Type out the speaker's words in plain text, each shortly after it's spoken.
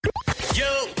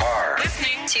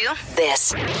to.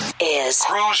 This is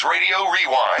Cruise Radio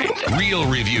Rewind. Real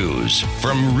reviews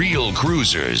from real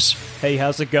cruisers. Hey,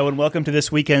 how's it going? Welcome to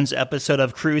this weekend's episode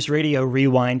of Cruise Radio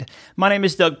Rewind. My name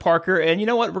is Doug Parker, and you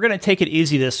know what? We're going to take it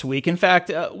easy this week. In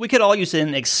fact, we could all use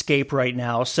an escape right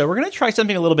now, so we're going to try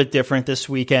something a little bit different this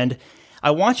weekend.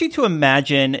 I want you to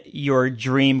imagine your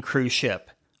dream cruise ship.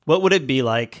 What would it be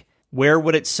like? Where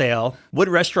would it sail? What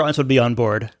restaurants would be on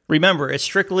board? Remember, it's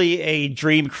strictly a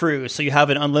dream cruise, so you have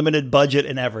an unlimited budget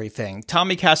and everything.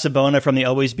 Tommy Casabona from the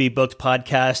Always Be Booked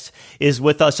podcast is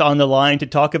with us on the line to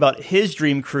talk about his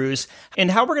dream cruise. And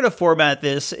how we're going to format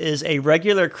this is a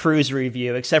regular cruise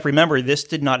review, except remember, this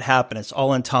did not happen. It's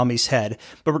all in Tommy's head.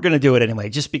 But we're going to do it anyway,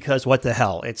 just because what the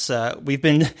hell? It's we've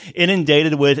been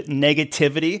inundated with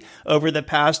negativity over the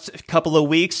past couple of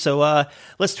weeks, so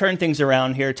let's turn things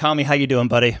around here. Tommy, how you doing,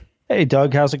 buddy? Hey,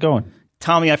 Doug, how's it going?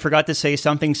 Tommy, I forgot to say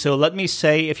something, so let me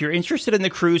say, if you're interested in the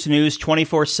cruise news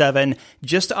 24/7,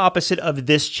 just opposite of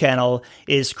this channel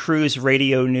is Cruise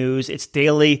Radio News. It's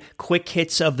daily quick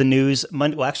hits of the news.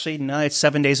 Well, actually, no, it's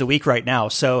 7 days a week right now,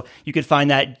 so you can find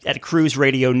that at Cruise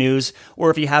Radio News, or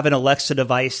if you have an Alexa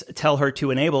device, tell her to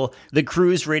enable the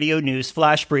Cruise Radio News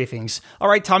flash briefings. All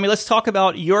right, Tommy, let's talk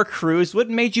about your cruise. What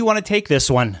made you want to take this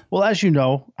one? Well, as you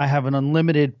know, I have an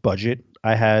unlimited budget.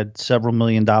 I had several $1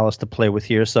 million to play with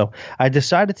here, so I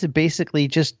decided to basically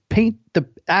just paint the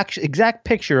exact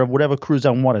picture of whatever cruise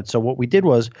I wanted. So what we did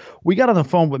was we got on the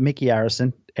phone with Mickey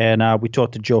Arison, and we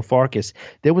talked to Joe Farkas.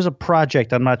 There was a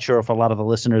project, I'm not sure if a lot of the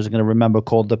listeners are going to remember,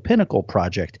 called the Pinnacle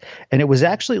Project, and it was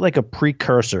actually like a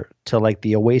precursor to like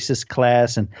the Oasis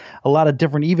class and a lot of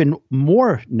different, even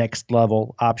more next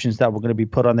level options that were going to be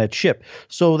put on that ship.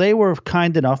 So they were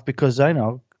kind enough, because I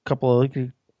know a couple of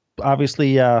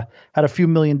obviously had a few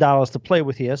 $1 million to play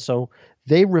with here. So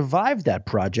they revived that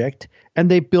project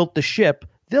and they built the ship.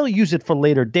 They'll use it for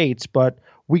later dates, but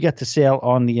we got to sail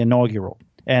on the inaugural.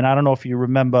 And I don't know if you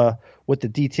remember what the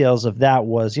details of that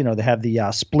was. You know, they have the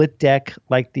split deck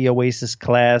like the Oasis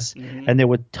class, and there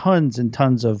were tons and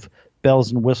tons of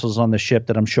bells and whistles on the ship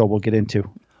that I'm sure we'll get into.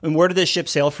 And where did this ship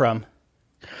sail from?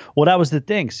 Well, that was the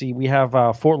thing. See, we have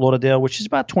Fort Lauderdale, which is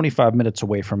about 25 minutes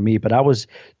away from me, but I was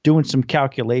doing some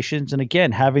calculations. And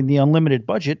again, having the unlimited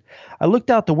budget, I looked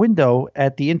out the window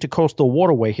at the Intercoastal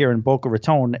Waterway here in Boca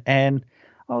Raton, and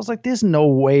I was like, there's no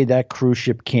way that cruise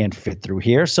ship can't fit through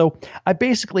here. So I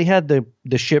basically had the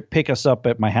ship pick us up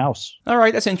at my house. All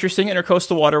right, that's interesting.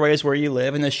 Intercoastal Waterway is where you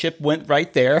live, and the ship went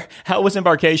right there. How was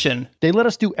embarkation? They let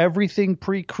us do everything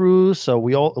pre-cruise, so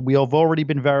we have already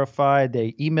been verified.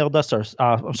 They emailed us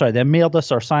they mailed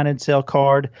us our sign-in sale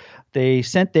card. They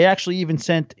actually even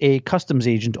sent a customs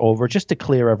agent over just to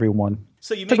clear everyone.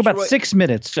 So you took about 6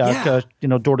 minutes, door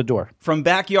to door. From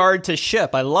backyard to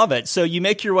ship. I love it. So you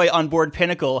make your way on board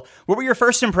Pinnacle. What were your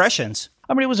first impressions?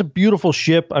 I mean, it was a beautiful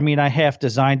ship. I mean, I half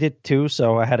designed it too,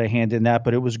 so I had a hand in that,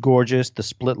 but it was gorgeous. The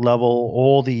split level,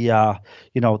 all the,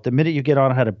 the minute you get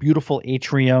on, it had a beautiful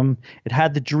atrium. It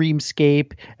had the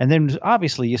dreamscape. And then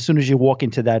obviously, as soon as you walk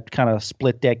into that kind of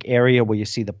split deck area where you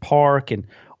see the park and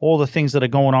all the things that are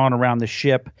going on around the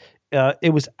ship,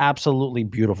 it was absolutely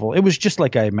beautiful. It was just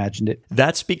like I imagined it.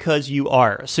 That's because you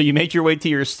are. So you made your way to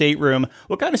your stateroom.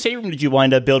 What kind of stateroom did you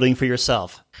wind up building for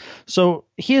yourself? So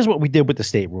here's what we did with the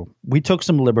stateroom. We took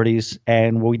some liberties,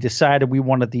 and we decided we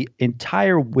wanted the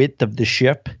entire width of the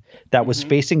ship that was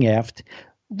facing aft,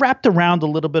 wrapped around a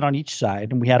little bit on each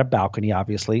side, and we had a balcony,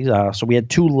 obviously. So we had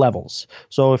 2 levels.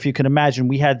 So if you can imagine,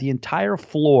 we had the entire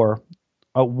floor,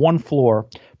 one floor,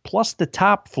 plus the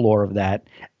top floor of that,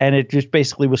 and it just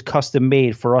basically was custom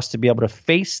made for us to be able to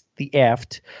face the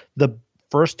aft. The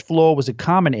first floor was a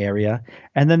common area,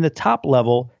 and then the top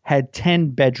level had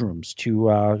 10 bedrooms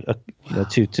to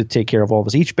take care of all of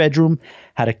us. Each bedroom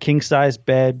had a king-size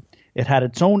bed. It had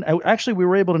its own. Actually, we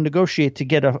were able to negotiate to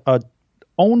get a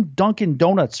own Dunkin'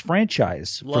 Donuts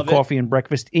franchise for coffee and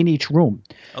breakfast in each room.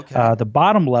 Okay. The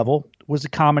bottom level was a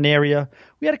common area.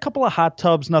 We had a couple of hot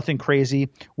tubs, nothing crazy.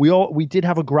 We did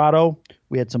have a grotto.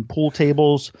 We had some pool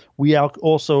tables. We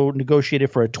also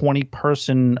negotiated for a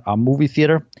 20-person movie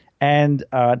theater and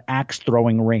an axe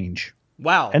throwing range.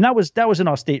 Wow. And that was in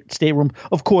our stateroom.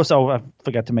 Of course, I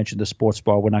forgot to mention the sports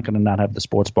bar. We're not going to not have the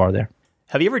sports bar there.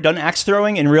 Have you ever done axe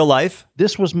throwing in real life?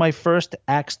 This was my first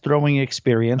axe throwing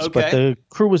experience, but the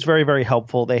crew was very, very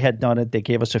helpful. They had done it. They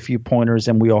gave us a few pointers,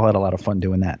 and we all had a lot of fun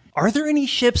doing that. Are there any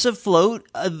ships afloat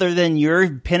other than your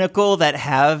Pinnacle that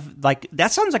have,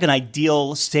 that sounds like an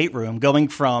ideal stateroom, going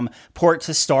from port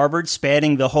to starboard,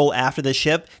 spanning the whole aft of the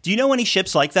ship. Do you know any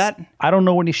ships like that? I don't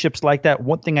know any ships like that.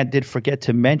 One thing I did forget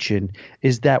to mention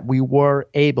is that we were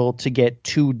able to get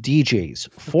 2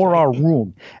 DJs for our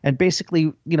room. And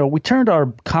basically, we turned our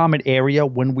our common area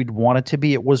when we'd want it to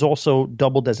be. It was also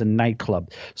doubled as a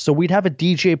nightclub. So we'd have a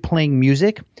DJ playing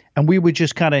music, and we would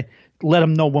just kind of let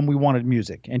him know when we wanted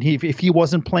music. And if he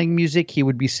wasn't playing music, he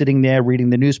would be sitting there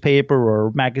reading the newspaper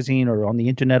or magazine or on the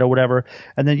internet or whatever.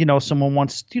 And then, someone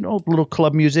wants, a little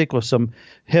club music or some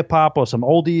hip hop or some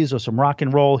oldies or some rock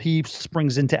and roll. He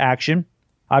springs into action.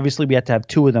 Obviously, we had to have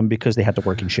two of them because they had to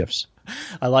work in shifts.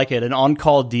 I like it. An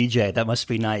on-call DJ. That must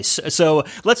be nice. So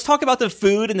let's talk about the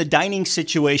food and the dining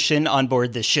situation on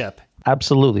board this ship.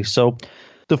 Absolutely. So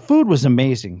the food was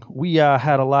amazing. We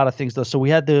had a lot of things though. So we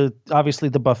had obviously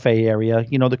the buffet area.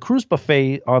 The cruise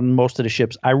buffet on most of the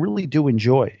ships, I really do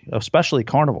enjoy, especially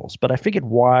Carnivals. But I figured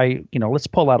why, let's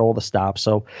pull out all the stops.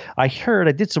 So I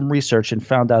did some research and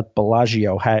found out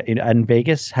Bellagio in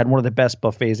Vegas had one of the best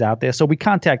buffets out there. So we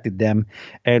contacted them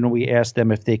and we asked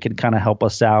them if they could kind of help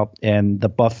us out. And the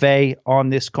buffet on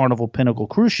this Carnival Pinnacle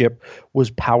cruise ship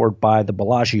was powered by the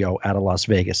Bellagio out of Las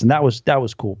Vegas. And that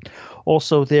was cool.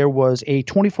 Also, there was a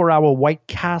 24-hour White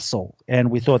Castle, and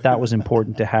we thought that was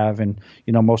important to have. And,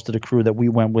 most of the crew that we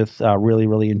went with really,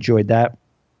 really enjoyed that.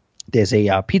 There's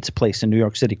a pizza place in New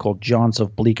York City called John's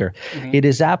of Bleecker. Mm-hmm. It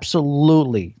is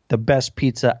absolutely the best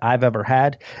pizza I've ever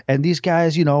had. And these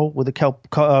guys, with the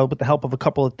help of a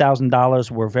couple of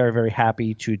 $1,000, were very, very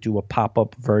happy to do a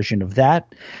pop-up version of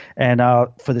that. And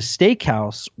for the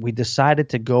steakhouse, we decided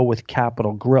to go with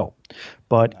Capital Grille.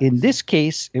 But in this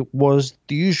case, it was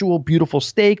the usual beautiful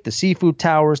steak, the seafood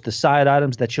towers, the side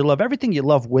items that you love, everything you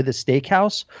love with a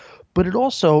steakhouse. But it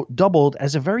also doubled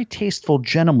as a very tasteful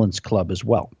gentleman's club as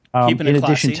well. In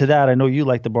addition to that, I know you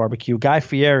like the barbecue. Guy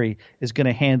Fieri is going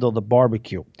to handle the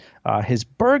barbecue. His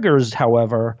burgers,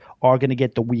 however, are going to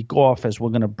get the week off as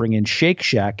we're going to bring in Shake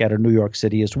Shack out of New York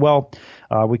City as well.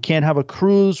 We can't have a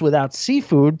cruise without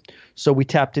seafood, so we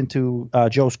tapped into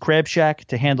Joe's Crab Shack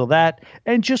to handle that.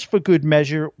 And just for good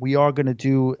measure, we are going to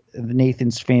do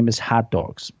Nathan's famous hot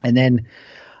dogs. And then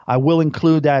I will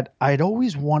include that I'd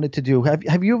always wanted to do.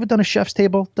 Have you ever done a chef's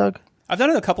table, Doug? I've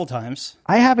done it a couple times.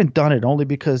 I haven't done it only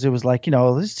because it was like,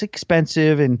 it's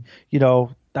expensive and,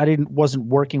 I wasn't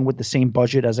working with the same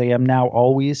budget as I am now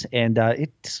always. And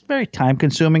it's very time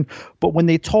consuming. But when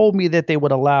they told me that they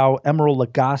would allow Emeril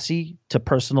Lagasse to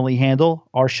personally handle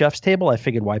our chef's table, I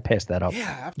figured why pass that up.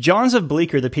 Yeah. John's of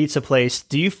Bleecker, the pizza place.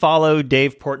 Do you follow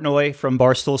Dave Portnoy from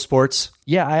Barstool Sports?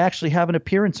 Yeah, I actually have an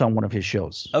appearance on one of his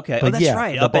shows. Okay. But that's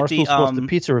right. The Barstool Sports, the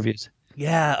pizza reviews.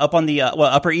 Yeah, up on the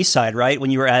Upper East Side, right?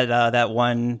 When you were at that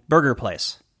one burger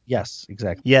place. Yes,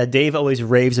 exactly. Yeah, Dave always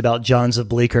raves about John's of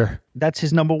Bleecker. That's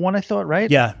his number one, I thought,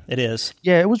 right? Yeah, it is.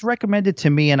 Yeah, it was recommended to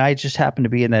me, and I just happened to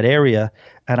be in that area,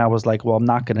 and I was like, well, I'm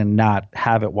not going to not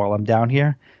have it while I'm down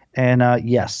here. And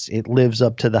yes, it lives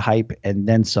up to the hype and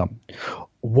then some.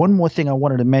 One more thing I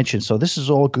wanted to mention. So this is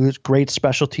all good, great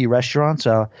specialty restaurants.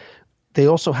 They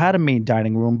also had a main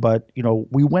dining room, but,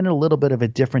 we went a little bit of a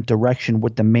different direction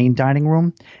with the main dining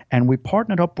room, and we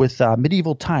partnered up with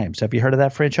Medieval Times. Have you heard of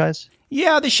that franchise?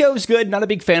 Yeah, the show's good. Not a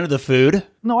big fan of the food.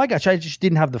 No, I got you. I just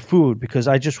didn't have the food because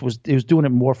it was doing it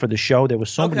more for the show. There was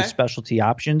so many specialty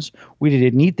options we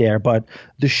didn't eat there, but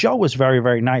the show was very,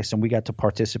 very nice, and we got to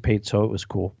participate, so it was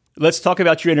cool. Let's talk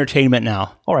about your entertainment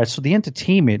now. All right, so the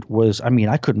entertainment was,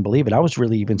 I couldn't believe it. I was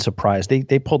really even surprised.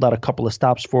 They pulled out a couple of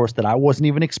stops for us that I wasn't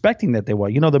even expecting that they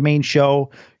were. The main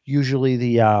show, usually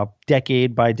the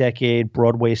decade by decade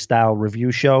Broadway style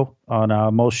review show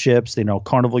on most ships.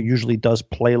 Carnival usually does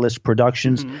playlist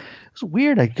productions. Mm-hmm. It's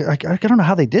weird. I don't know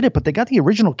how they did it, but they got the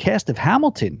original cast of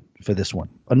Hamilton for this one.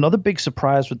 Another big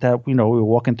surprise with that, we were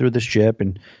walking through the ship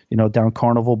and, down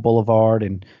Carnival Boulevard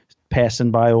and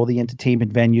passing by all the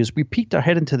entertainment venues. We peeked our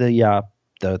head into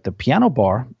the piano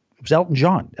bar. It was Elton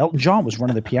John. Elton John was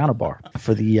running the piano bar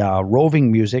for the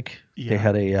roving music. Yeah. They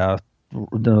had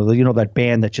that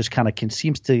band that just kind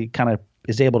of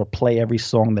is able to play every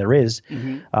song there is.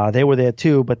 Mm-hmm. They were there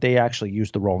too, but they actually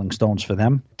used the Rolling Stones for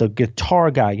them. The guitar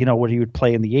guy, where he would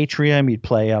play in the atrium, he'd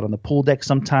play out on the pool deck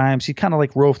sometimes. He'd kind of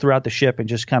like rove throughout the ship and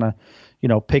just kind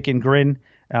of, pick and grin.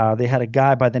 They had a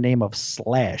guy by the name of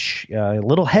Slash, a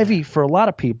little heavy for a lot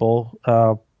of people,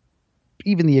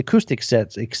 even the acoustic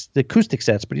sets,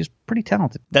 but he's pretty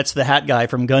talented. That's the hat guy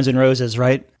from Guns N' Roses,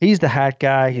 right? He's the hat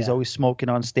guy. He's always smoking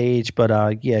on stage,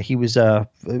 but he was a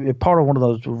part of one of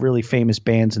those really famous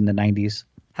bands in the 90s.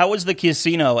 How was the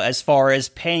casino as far as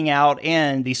paying out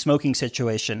and the smoking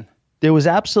situation? There was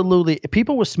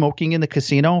people were smoking in the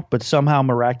casino, but somehow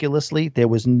miraculously there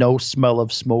was no smell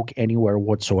of smoke anywhere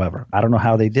whatsoever. I don't know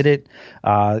how they did it.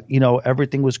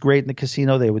 Everything was great in the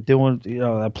casino. They were doing,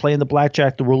 playing the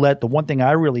blackjack, the roulette. The one thing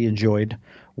I really enjoyed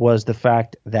was the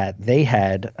fact that they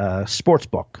had a sports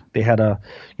book. They had a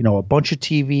bunch of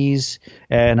TVs,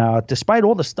 and despite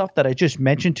all the stuff that I just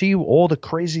mentioned to you, all the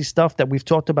crazy stuff that we've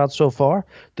talked about so far,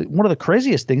 one of the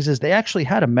craziest things is they actually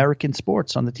had American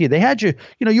sports on the TV. They had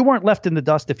you weren't left in the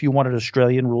dust if you wanted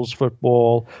Australian rules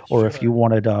football or if you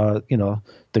wanted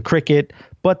the cricket,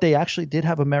 but they actually did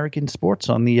have American sports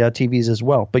on the TVs as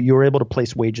well. But you were able to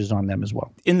place wagers on them as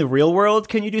well. In the real world,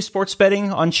 can you do sports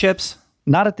betting on chips?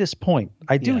 Not at this point.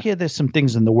 I do hear there's some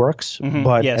things in the works,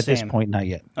 but at this point, not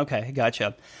yet. Okay,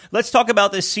 gotcha. Let's talk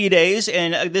about the Sea Days,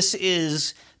 and this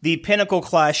is the Pinnacle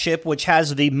class ship, which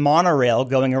has the monorail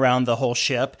going around the whole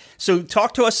ship. So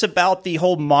talk to us about the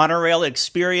whole monorail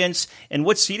experience and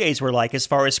what Sea Days were like as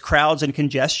far as crowds and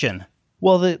congestion.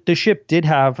 Well, the ship did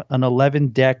have an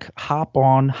 11-deck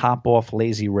hop-on, hop-off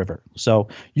lazy river. So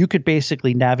you could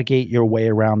basically navigate your way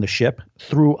around the ship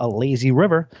through a lazy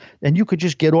river, and you could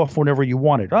just get off whenever you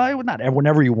wanted. Not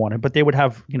whenever you wanted, but they would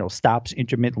have stops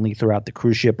intermittently throughout the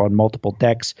cruise ship on multiple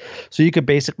decks. So you could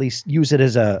basically use it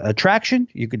as a attraction.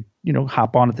 You could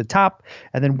hop on at the top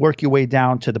and then work your way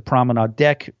down to the promenade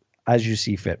deck as you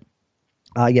see fit.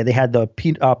 They had the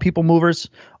people movers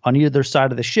on either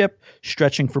side of the ship,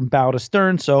 stretching from bow to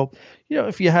stern. So,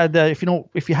 if you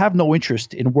have no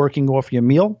interest in working off your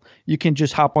meal, you can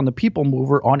just hop on the people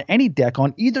mover on any deck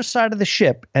on either side of the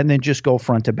ship, and then just go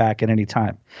front to back at any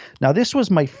time. Now, this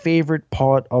was my favorite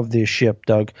part of this ship,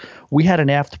 Doug. We had an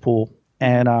aft pool.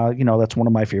 And, that's one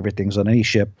of my favorite things on any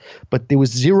ship. But there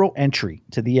was zero entry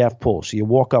to the aft pool. So you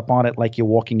walk up on it like you're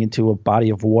walking into a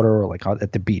body of water or like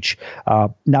at the beach.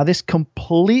 Now, this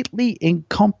completely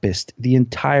encompassed the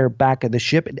entire back of the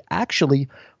ship. It actually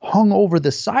hung over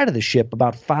the side of the ship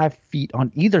about 5 feet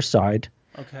on either side.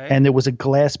 Okay. And there was a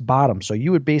glass bottom. So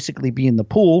you would basically be in the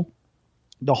pool.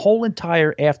 The whole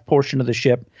entire aft portion of the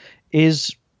ship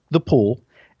is the pool.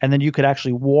 And then you could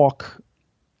actually walk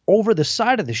over the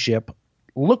side of the ship,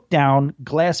 look down,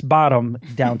 glass bottom,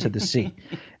 down to the sea.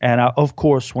 And of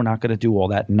course, we're not going to do all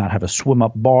that and not have a swim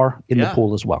up bar in the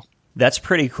pool as well. That's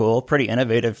pretty cool, pretty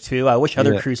innovative too. I wish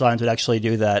other cruise lines would actually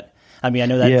do that. I mean, I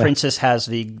know that Princess has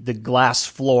the glass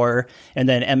floor, and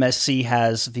then MSC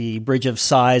has the Bridge of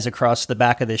Sighs across the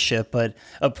back of the ship. But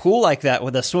a pool like that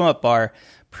with a swim up bar,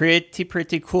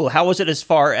 pretty cool. How was it as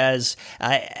far as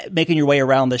making your way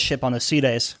around the ship on the Sea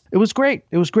Days? It was great.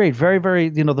 Very, very,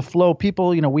 the flow.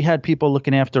 People, we had people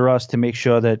looking after us to make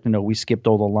sure that, we skipped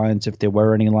all the lines if there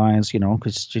were any lines,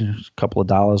 because a couple of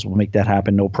dollars will make that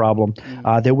happen, no problem.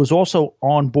 There was also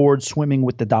on board swimming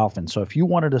with the dolphins. So if you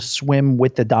wanted to swim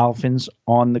with the dolphins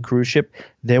on the cruise ship,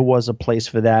 there was a place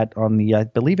for that on the, I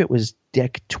believe it was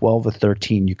deck 12 or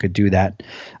 13. You could do that.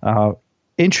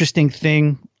 Interesting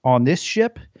thing on this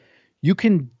ship, you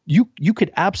could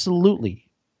absolutely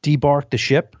debark the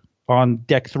ship on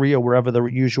deck 3 or wherever the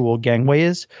usual gangway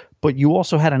is, but you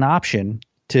also had an option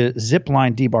to zip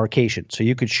line debarkation. So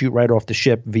you could shoot right off the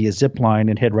ship via zip line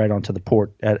and head right onto the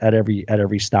port at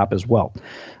every stop as well.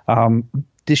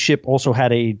 This ship also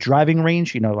had a driving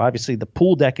range. Obviously the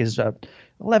pool deck is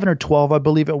 11 or 12, I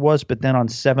believe it was, but then on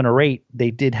 7 or 8, they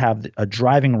did have a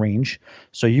driving range,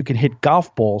 so you can hit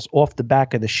golf balls off the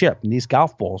back of the ship. And these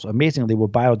golf balls, amazingly, were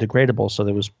biodegradable, so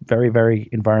it was very, very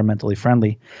environmentally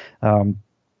friendly. And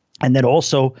then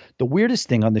also the weirdest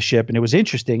thing on the ship, and it was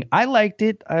interesting, I liked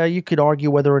it. You could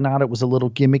argue whether or not it was a little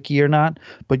gimmicky or not,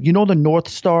 but the North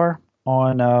Star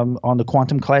on the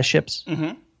Quantum class ships?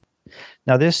 Mm-hmm.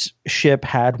 Now, this ship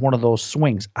had one of those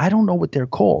swings. I don't know what they're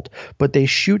called, but they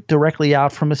shoot directly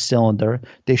out from a cylinder.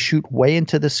 They shoot way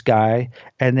into the sky,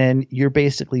 and then you're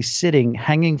basically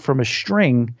hanging from a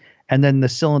string, and then the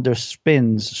cylinder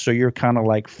spins, so you're kind of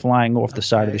like flying off the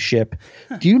side of the ship.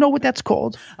 Do you know what that's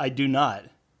called? I do not.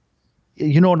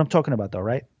 You know what I'm talking about, though,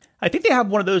 right? I think they have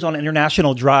one of those on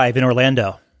International Drive in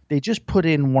Orlando. They just put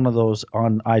in one of those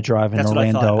on iDrive in That's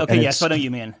Orlando. What I thought. Okay, yes, I know what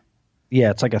you mean. Yeah,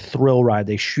 it's like a thrill ride.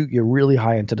 They shoot you really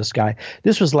high into the sky.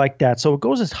 This was like that. So it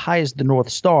goes as high as the North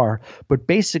Star, but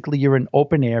basically you're in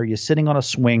open air. You're sitting on a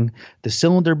swing. The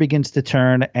cylinder begins to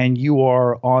turn, and you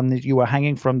are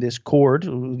hanging from this cord,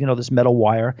 this metal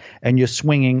wire, and you're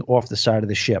swinging off the side of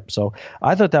the ship. So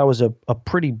I thought that was a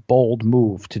pretty bold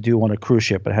move to do on a cruise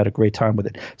ship. I had a great time with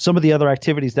it. Some of the other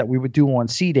activities that we would do on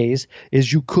Sea Days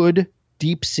is you could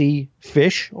deep sea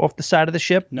fish off the side of the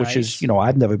ship, nice. Which is,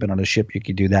 I've never been on a ship. You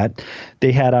could do that.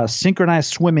 They had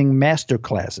synchronized swimming master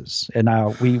classes, and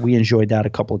we enjoyed that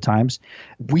a couple of times.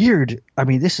 Weird. I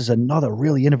mean, this is another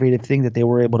really innovative thing that they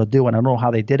were able to do, and I don't know how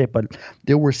they did it, but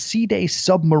there were Sea Day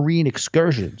submarine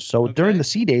excursions. So during the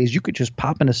Sea Days, you could just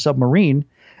pop in a submarine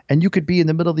and you could be in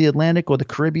the middle of the Atlantic or the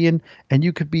Caribbean, and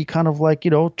you could be kind of like,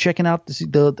 checking out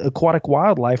the aquatic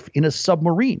wildlife in a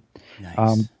submarine.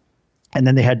 Nice. And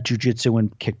then they had jujitsu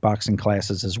and kickboxing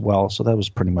classes as well. So that was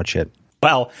pretty much it.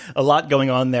 Wow, a lot going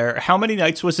on there. How many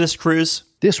nights was this cruise?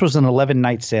 This was an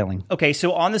 11-night sailing. Okay,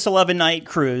 so on this 11-night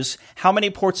cruise, how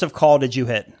many ports of call did you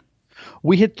hit?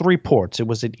 We hit 3 ports. It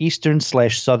was an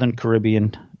Eastern/Southern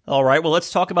Caribbean. All right, well,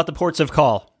 let's talk about the ports of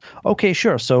call. Okay,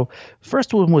 sure. So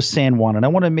first one was San Juan, and I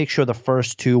want to make sure the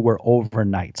first 2 were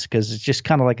overnights because it's just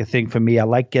kind of like a thing for me. I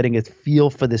like getting a feel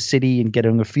for the city and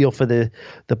getting a feel for the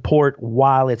port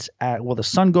while the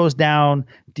sun goes down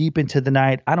deep into the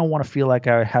night. I don't want to feel like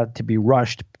I had to be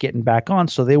rushed getting back on.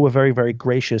 So they were very, very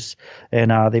gracious,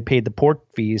 and they paid the port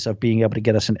fees of being able to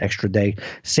get us an extra day.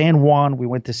 San Juan, we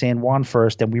went to San Juan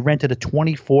first, and we rented a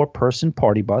 24-person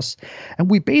party bus,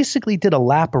 and we basically did a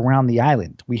lap around the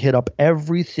island. We hit up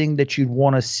everything that you'd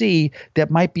want to see that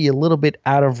might be a little bit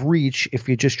out of reach if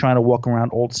you're just trying to walk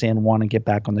around Old San Juan and get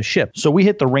back on the ship. So we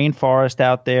hit the rainforest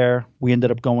out there. We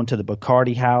ended up going to the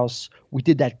Bacardi house. We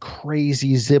did that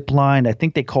crazy zip line. I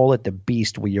think they call it the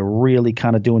Beast, where you're really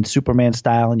kind of doing Superman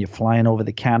style and you're flying over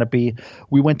the canopy.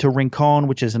 We went to Rincon,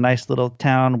 which is a nice little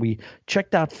town. We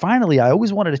checked out, finally, I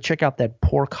always wanted to check out that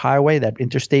pork highway, that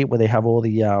interstate where they have all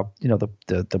the,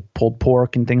 the pulled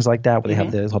pork and things like that, where they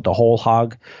have the whole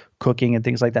hog cooking and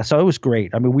things like that. So it was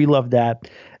great. I mean, we loved that.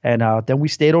 And then we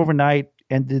stayed overnight.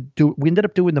 And we ended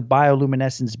up doing the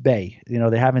bioluminescence bay.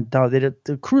 They haven't done it.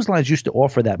 The cruise lines used to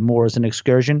offer that more as an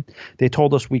excursion. They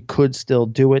told us we could still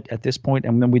do it at this point.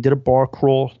 And then we did a bar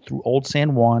crawl through Old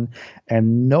San Juan.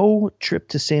 And no trip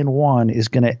to San Juan is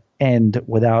going to end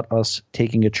without us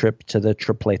taking a trip to the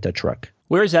Tripleta truck.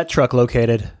 Where is that truck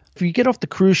located? If you get off the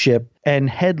cruise ship and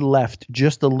head left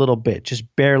just a little bit,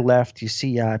 just bare left, you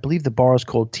see, I believe the bar is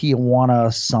called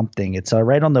Tijuana something. It's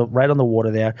right on the water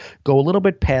there. Go a little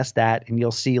bit past that, and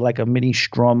you'll see like a mini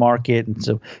straw market and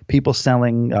some people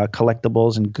selling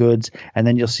collectibles and goods. And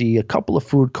then you'll see a couple of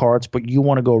food carts, but you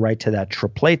want to go right to that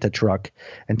Tripleta truck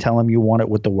and tell them you want it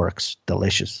with the works.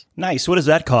 Delicious. Nice. What does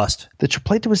that cost? The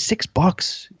Tripleta was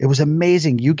 $6. It was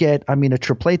amazing. You get, a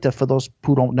Tripleta, for those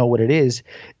who don't know what it is,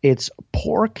 it's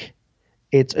pork.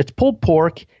 It's pulled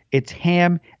pork, it's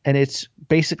ham, and it's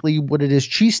basically what it is,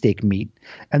 cheesesteak meat.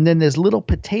 And then there's little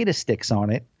potato sticks on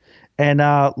it, and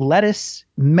lettuce,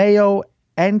 mayo,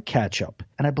 and ketchup.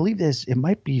 And I believe it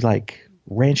might be like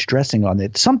ranch dressing on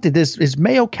it. There's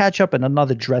mayo, ketchup, and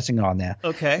another dressing on there.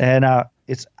 Okay. And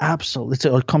it's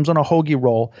absolutely, it comes on a hoagie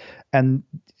roll. And,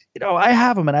 I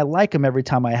have them, and I like them every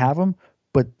time I have them,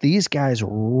 but these guys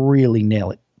really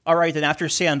nail it. All right, then after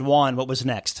San Juan, what was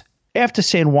next? After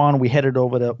San Juan, we headed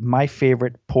over to my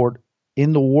favorite port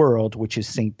in the world, which is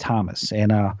St. Thomas.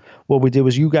 And what we did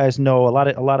was, you guys know, a lot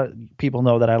of people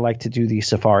know that I like to do the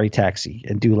safari taxi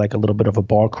and do like a little bit of a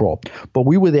bar crawl. But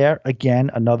we were there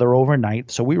again, another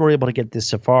overnight. So we were able to get this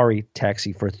safari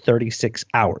taxi for 36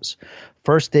 hours.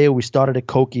 First day, we started at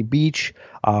Coki Beach.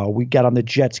 We got on the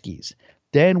jet skis.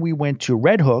 Then we went to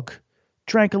Red Hook,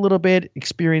 drank a little bit,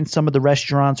 experienced some of the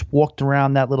restaurants, walked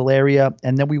around that little area,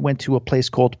 and then we went to a place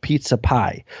called Pizza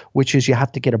Pie, which is you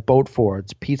have to get a boat for.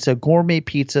 It's gourmet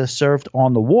pizza served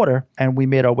on the water, and we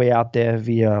made our way out there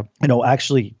via,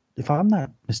 actually, if I'm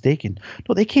not mistaken,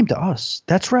 no, they came to us.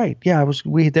 That's right. Yeah,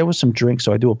 there was some drinks,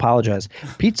 so I do apologize.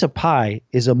 Pizza Pie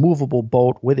is a movable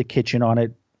boat with a kitchen on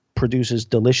it, produces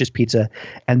delicious pizza,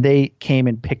 and they came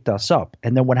and picked us up.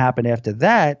 And then what happened after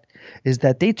that is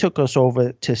that they took us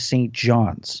over to St.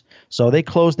 John's. So they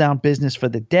closed down business for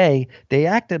the day. They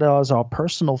acted as our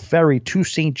personal ferry to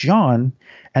St. John,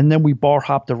 and then we bar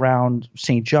hopped around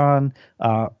St. John,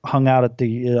 hung out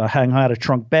at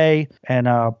Trunk Bay, and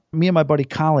me and my buddy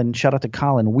Colin, shout out to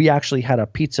Colin, we actually had a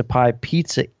Pizza Pie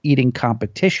pizza eating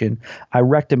competition. I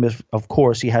wrecked him, of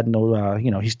course. He had no,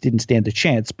 he didn't stand a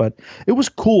chance, but it was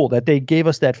cool that they gave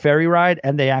us that ferry ride,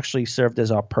 and they actually served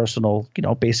as our personal,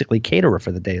 basically caterer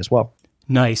for the day as well.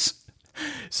 Nice.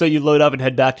 So you load up and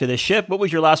head back to the ship. What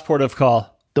was your last port of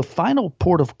call? The final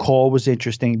port of call was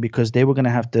interesting because they were going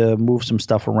to have to move some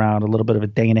stuff around, a little bit of a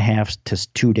 1.5 to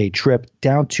 2-day trip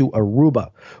down to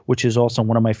Aruba, which is also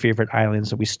one of my favorite islands.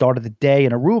 So we started the day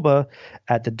in Aruba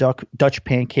at the Dutch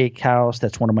Pancake House.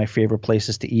 That's one of my favorite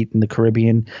places to eat in the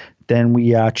Caribbean. Then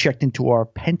we checked into our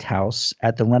penthouse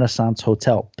at the Renaissance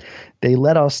Hotel. They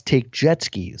let us take jet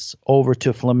skis over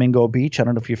to Flamingo Beach. I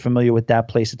don't know if you're familiar with that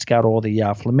place. It's got all the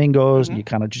flamingos, and you're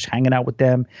kind of just hanging out with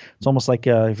them. It's almost like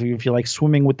if you like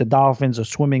swimming with the dolphins or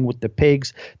swimming with the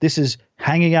pigs. This is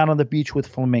hanging out on the beach with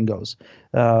flamingos.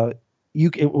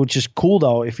 Which is cool,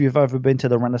 though, if you've ever been to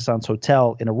the Renaissance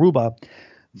Hotel in Aruba,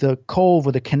 the cove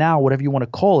or the canal, whatever you want to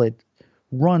call it,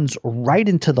 runs right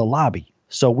into the lobby.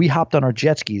 So we hopped on our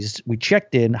jet skis. We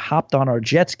checked in, hopped on our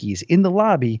jet skis in the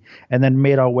lobby, and then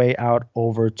made our way out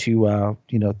over to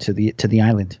to the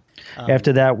island.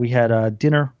 After that, we had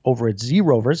dinner over at Z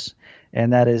Rovers,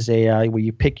 and that is where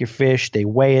you pick your fish, they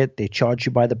weigh it, they charge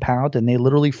you by the pound, and they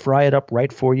literally fry it up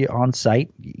right for you on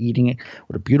site. You're eating it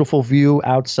with a beautiful view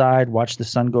outside, watch the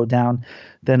sun go down.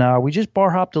 Then we just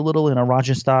bar hopped a little in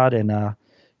Rajasthan,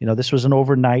 and this was an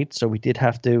overnight, so we did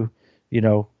have to,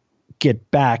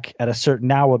 get back at a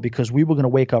certain hour because we were going to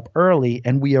wake up early,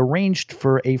 and we arranged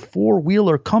for a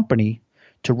four-wheeler company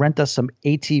to rent us some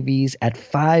ATVs at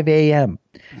 5 a.m.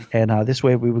 And this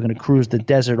way we were going to cruise the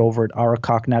desert over at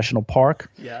Arakat National Park.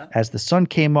 Yeah. As the sun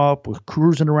came up, we're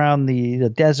cruising around the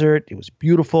desert. It was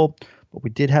beautiful, but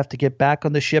we did have to get back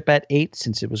on the ship at 8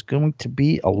 since it was going to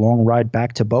be a long ride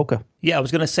back to Boca. Yeah, I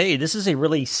was going to say, this is a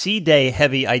really sea day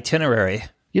heavy itinerary.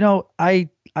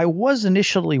 I was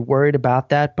initially worried about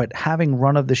that, but having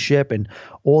run of the ship and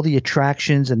all the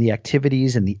attractions and the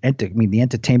activities and the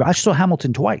entertainment. I saw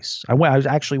Hamilton twice. I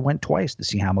actually went twice to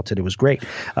see Hamilton. It was great.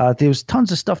 There was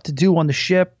tons of stuff to do on the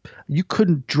ship. You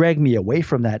couldn't drag me away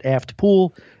from that aft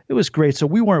pool. It was great. So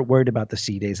we weren't worried about the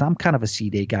sea days. I'm kind of a sea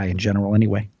day guy in general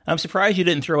anyway. I'm surprised you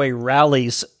didn't throw a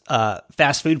Rally's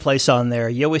fast food place on there.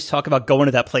 You always talk about going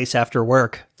to that place after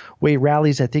work. Wait,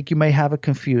 Rally's, I think you may have it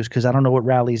confused because I don't know what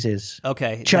Rally's is.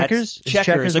 Okay. Checkers?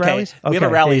 Checkers, okay. Rally's? We have a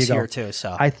Rally's here too.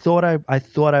 So I thought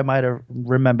I might have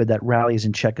remembered that Rally's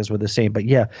and Checkers were the same. But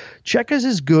yeah, Checkers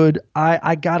is good.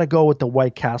 I got to go with the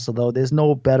White Castle, though. There's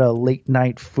no better late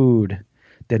night food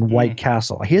than White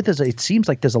Castle. I hear it seems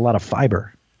like there's a lot of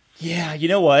fiber. Yeah, you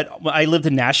know what? I lived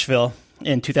in Nashville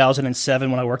in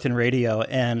 2007 when I worked in radio,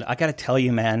 and I got to tell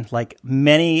you, man, like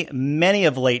many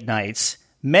a late nights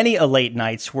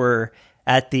were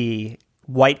at the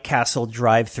White Castle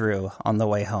drive-thru on the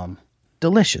way home.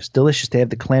 Delicious. They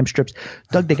have the clam strips.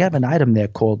 Doug, they have an item there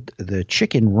called the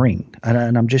chicken ring,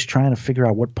 and I'm just trying to figure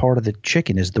out what part of the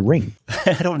chicken is the ring.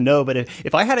 I don't know, but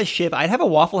if I had a ship, I'd have a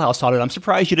Waffle House on it. I'm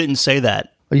surprised you didn't say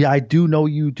that. Yeah, I do know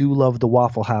you do love the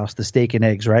Waffle House, the steak and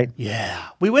eggs, right? Yeah.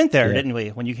 We went there, didn't we,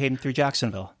 when you came through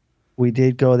Jacksonville? We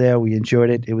did go there. We enjoyed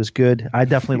it. It was good. I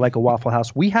definitely like a Waffle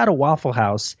House. We had a Waffle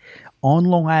House on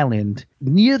Long Island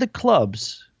near the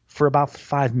clubs for about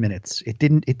 5 minutes. It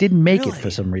didn't make it for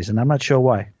some reason. I'm not sure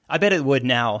why. I bet it would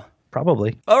now.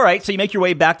 Probably. All right, so you make your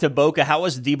way back to Boca. How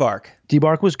was debark?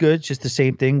 Debark was good. Just the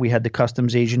same thing. We had the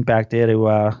customs agent back there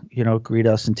to greet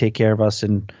us and take care of us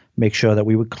and make sure that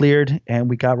we were cleared. And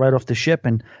we got right off the ship.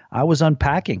 And I was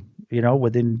unpacking,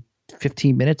 within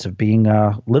 15 minutes of being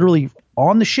literally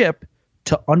on the ship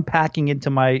to unpacking into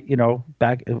my,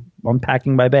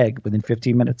 unpacking my bag within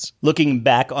 15 minutes. Looking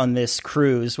back on this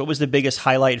cruise, what was the biggest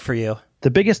highlight for you? The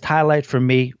biggest highlight for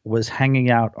me was hanging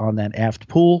out on that aft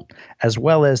pool, as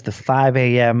well as the 5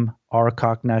 a.m.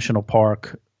 Arakat National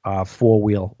Park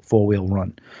four-wheel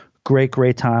run.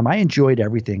 Great time. I enjoyed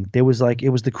everything. It was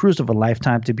the cruise of a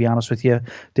lifetime, to be honest with you.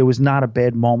 There was not a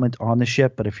bad moment on the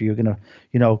ship, but if you're going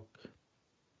to,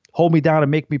 hold me down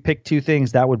and make me pick two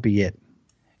things, that would be it.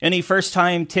 Any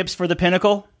first-time tips for the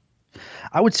Pinnacle?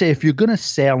 I would say if you're going to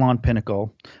sail on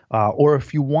Pinnacle, or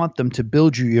if you want them to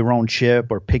build you your own ship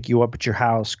or pick you up at your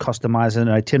house, customize an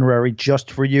itinerary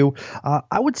just for you,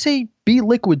 I would say be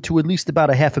liquid to at least about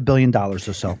 $500 million or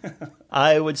so.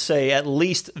 I would say at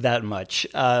least that much.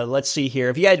 Let's see here.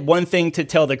 If you had one thing to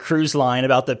tell the cruise line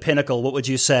about the Pinnacle, what would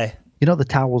you say? The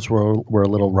towels were a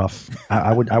little rough.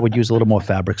 I would use a little more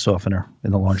fabric softener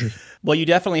in the laundry. Well, you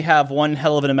definitely have one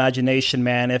hell of an imagination,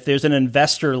 man. If there's an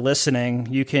investor listening,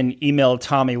 you can email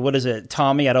Tommy. What is it?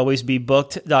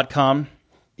 Tommy@alwaysbebooked.com?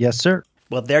 Yes, sir.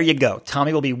 Well, there you go.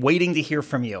 Tommy will be waiting to hear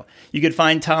from you. You can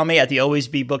find Tommy at the Always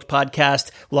Be Booked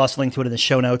podcast. We'll also link to it in the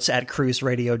show notes at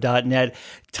cruiseradio.net.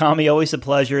 Tommy, always a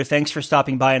pleasure. Thanks for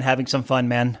stopping by and having some fun,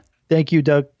 man. Thank you,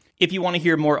 Doug. If you want to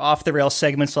hear more off-the-rails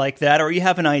segments like that, or you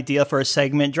have an idea for a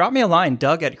segment, drop me a line,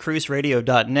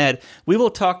 Doug@cruiseradio.net. We will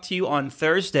talk to you on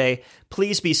Thursday.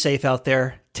 Please be safe out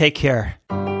there. Take care.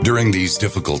 During these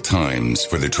difficult times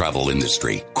for the travel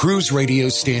industry, Cruise Radio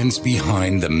stands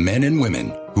behind the men and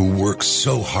women who work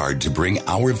so hard to bring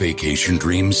our vacation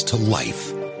dreams to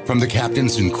life. From the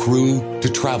captains and crew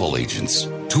to travel agents,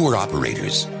 tour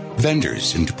operators,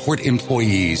 vendors, and port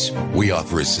employees, we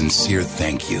offer a sincere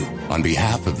thank you on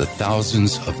behalf of the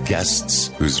thousands of guests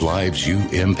whose lives you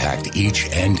impact each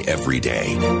and every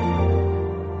day.